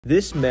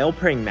This male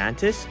praying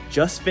mantis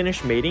just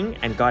finished mating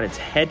and got its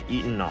head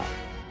eaten off.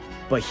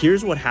 But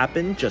here's what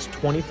happened just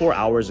 24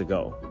 hours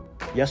ago.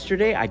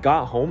 Yesterday, I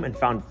got home and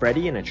found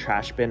Freddy in a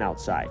trash bin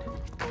outside.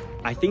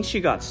 I think she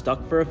got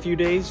stuck for a few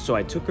days, so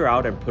I took her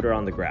out and put her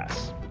on the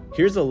grass.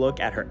 Here's a look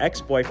at her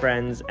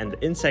ex-boyfriends and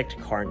the insect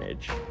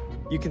carnage.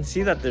 You can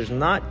see that there's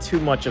not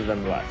too much of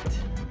them left.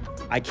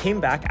 I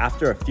came back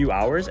after a few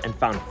hours and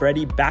found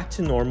Freddy back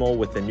to normal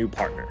with a new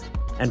partner.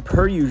 And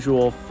per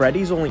usual,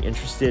 Freddy's only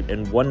interested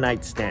in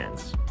one-night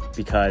stands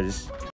because